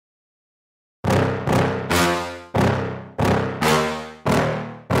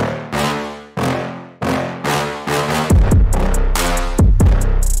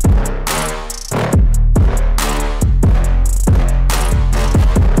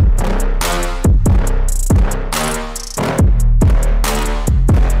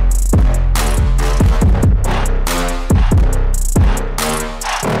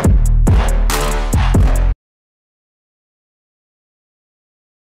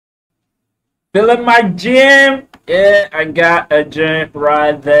Feeling my gym. Yeah, I got a gym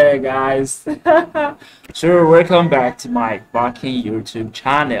right there, guys. So welcome back to my fucking YouTube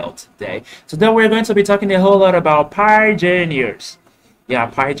channel today. Today we're going to be talking a whole lot about Pyjnius.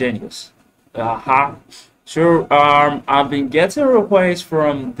 Yeah, Pyjnius. Uh-huh. I've been getting requests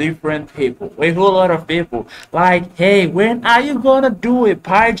from different people, a whole lot of people. Like, hey, when are you gonna do a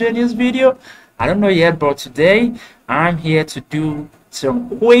Pyjnius video? I don't know yet, but today I'm here to do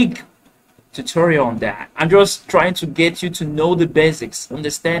some quick tutorial on that. I'm just trying to get you to know the basics,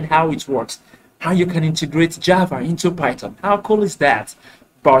 understand how it works, how you can integrate Java into Python. How cool is that?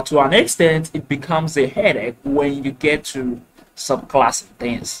 But to an extent, it becomes a headache when you get to subclass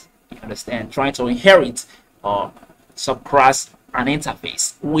things. You understand? Trying to inherit subclass an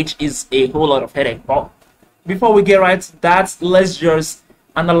interface, which is a whole lot of headache. But before we get right to that, let's just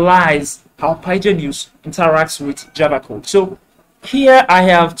analyze how Python interacts with Java code. So here I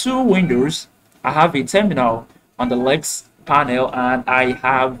have two windows. I have a terminal on the left panel and I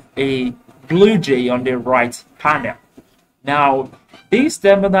have a BlueJ on the right panel. Now, this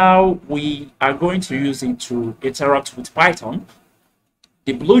terminal, we are going to use it to interact with Python.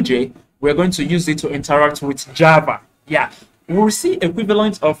 The BlueJ, we're going to use it to interact with Java. Yeah, we'll see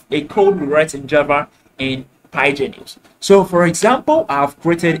equivalent of a code we write in Java in Pyjnius. So for example, I've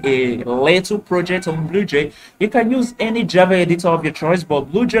created a little project on BlueJ. You can use any Java editor of your choice,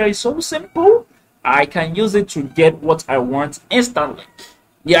 but BlueJ is so simple. I can use it to get what I want instantly.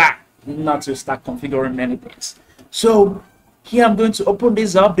 Yeah, not to start configuring many things. So here I'm going to open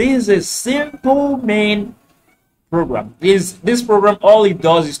this up. This is a simple main program. This program, all it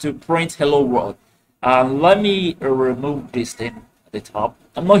does is to print hello world. Let me remove this thing at the top.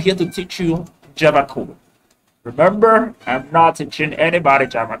 I'm not here to teach you Java code. Remember, I'm not teaching anybody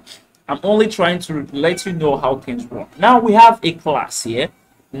Java. I'm only trying to let you know how things work. Now we have a class here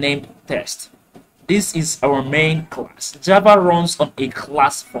named test. This is our main class. Java runs on a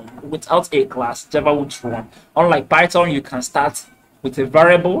class form. Without a class, Java won't run. Unlike Python, you can start with a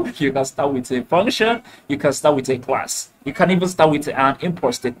variable, you can start with a function, you can start with a class. You can even start with an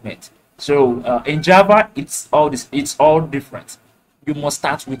import statement. So in Java, it's all different. You must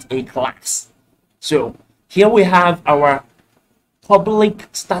start with a class. So here we have our public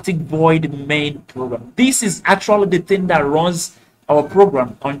static void main program. This is actually the thing that runs our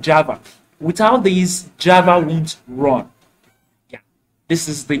program on Java. Without this, Java won't run. Yeah, this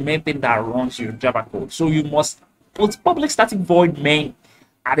is the main thing that runs your Java code. So you must put public static void main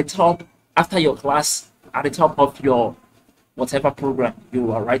at the top after your class, at the top of your whatever program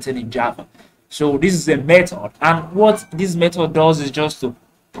you are writing in Java. So this is a method, and what this method does is just to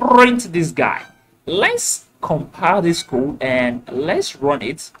print this guy. Let's compile this code and let's run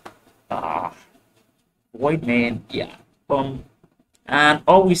it. Void main, yeah. And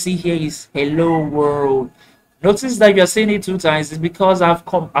all we see here is hello world. Notice that you're seeing it two times. It's because I've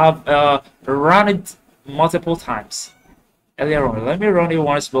run it multiple times earlier on. Let me run it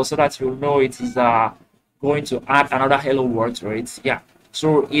once more so that you know it is going to add another hello world to it. Yeah,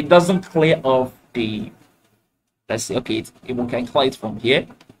 so it doesn't clear off the, let's see, okay, we can clear it from here.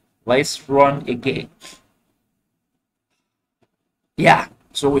 Let's run again. Yeah,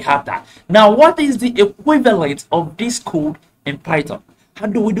 so we have that. Now, what is the equivalent of this code in Python? How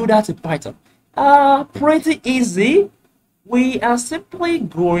do we do that in Python? Pretty easy. We are simply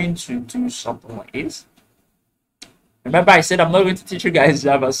going to do something like this. Remember, I said I'm not going to teach you guys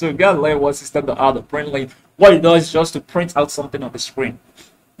Java, so you gotta learn what system the out of print line. What it does is just to print out something on the screen.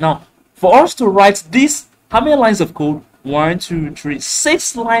 Now, for us to write this, how many lines of code? 1, 2, 3,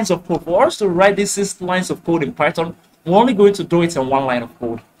 6 lines of code. For us to write these 6 lines of code in Python, we're only going to do it in one line of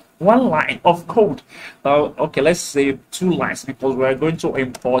code. One line of code. Okay, let's say 2 lines because we're going to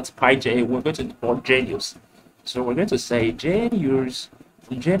import PyJ. We're going to import Genius. So we're going to say Genius,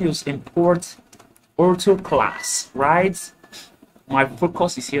 from Genius import autoclass, right? My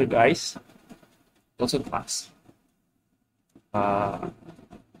focus is here, guys. Autoclass.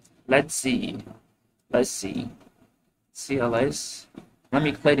 Let's see. CLS. Let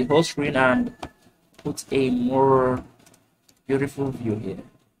me clear the whole screen and put a more beautiful view here.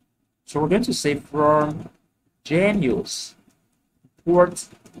 So we're going to say from Genius import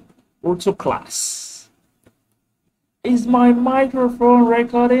autoclass. Is my microphone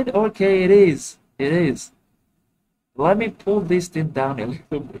recorded? Okay, it is. It is. Let me pull this thing down a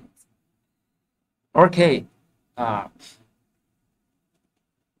little bit. Okay.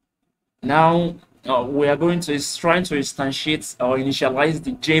 Now we are going to trying to instantiate or initialize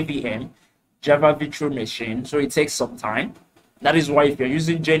the JVM, Java Virtual Machine. So it takes some time. That is why if you're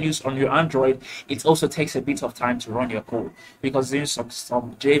using Genius on your Android, it also takes a bit of time to run your code because there's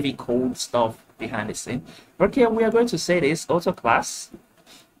some JV code stuff behind the scene. Okay, we are going to say this autoclass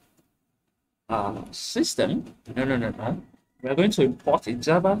system. No. We are going to import a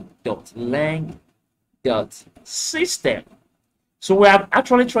java.lang.system. So we are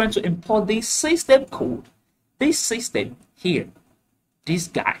actually trying to import this system code, this system here, this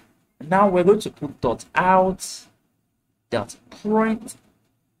guy. Now we're going to put .out.println.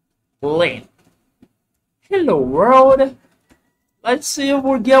 Hello world. Let's see if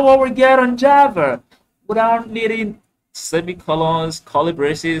we get what we get on Java without needing semicolons, curly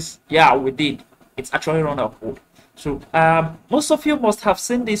braces. Yeah, we did. It's actually run our code. So most of you must have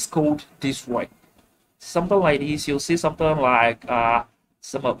seen this code this way. Something like this. You'll see something like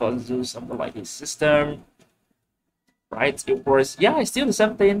some of us do something like this system, right? It was, yeah, it's still the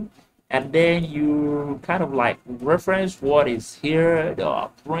same thing. And then you kind of like reference what is here, the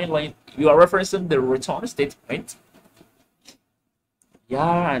println. You are referencing the return statement.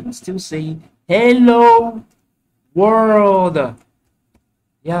 Yeah, and still say hello world.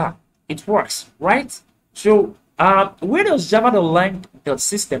 Yeah, it works, right? So where does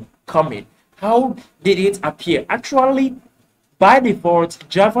java.lang.system come in? How did it appear? Actually, by default,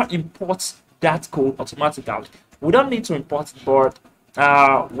 Java imports that code automatically. We don't need to import it, but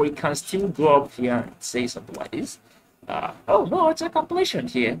we can still go up here and say something like this. Oh no, it's a completion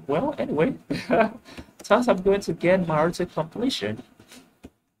here. Well, anyway, thus I'm going to get my auto completion.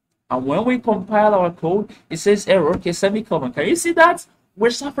 And when we compile our code, it says error, okay, semicolon. Can you see that? We're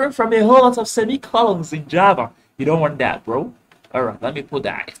suffering from a whole lot of semicolons in Java. You don't want that, bro. All right, let me put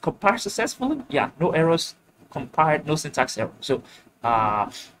that. It compiled successfully. Yeah, no errors compiled, no syntax error. So,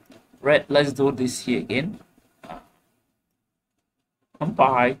 right, let's do this here again.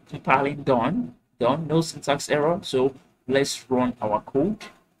 Compiling done, no syntax error. So let's run our code.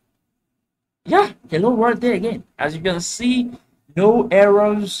 Yeah, hello world there again. As you can see, no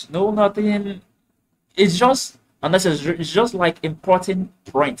errors, no nothing. It's just unnecessary. It's just like importing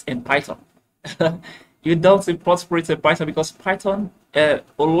print in Python. You don't import print in Python because Python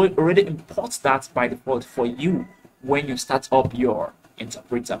already imports that by default for you when you start up your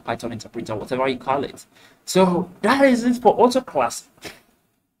interpreter, Python interpreter, whatever you call it. So that is it for autoclass.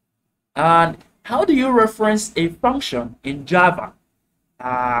 And how do you reference a function in Java?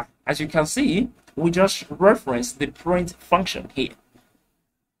 As you can see, we just reference the print function here.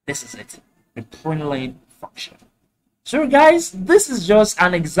 This is it, the println function. So guys, this is just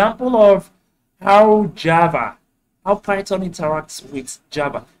an example of how Python interacts with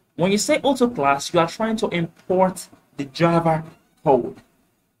Java. When you say autoclass, you are trying to import the Java code,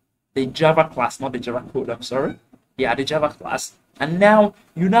 the Java class, not the Java code, I'm sorry. Yeah, the Java class. And now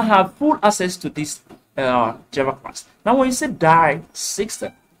you now have full access to this Java class. Now when you say die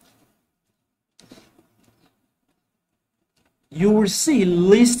system, you will see a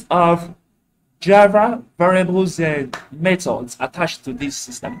list of Java variables and methods attached to this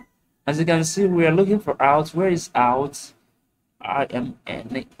system. As you can see, we are looking for out. Where is out?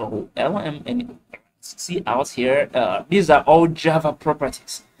 IMNO. See out here. These are all Java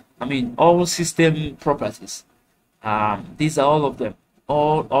properties. I mean, all system properties. These are all of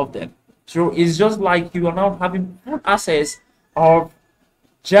them. So it's just like you are now having full access of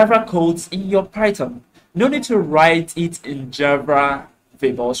Java codes in your Python. No need to write it in Java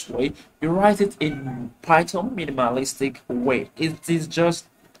verbose way. You write it in Python minimalistic way. It is just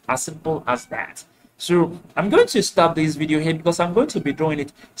as simple as that. So I'm going to stop this video here because I'm going to be doing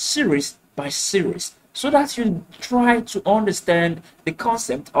it series by series so that you try to understand the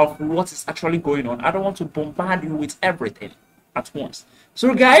concept of what is actually going on. I don't want to bombard you with everything at once.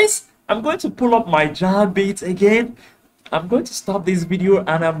 So guys, I'm going to pull up my jam beat again. I'm going to stop this video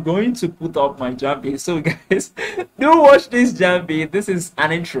and I'm going to put up my jam beat. So guys, do watch this jam beat. This is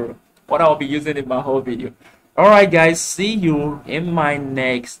an intro, what I'll be using in my whole video. Alright guys, see you in my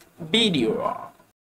next video.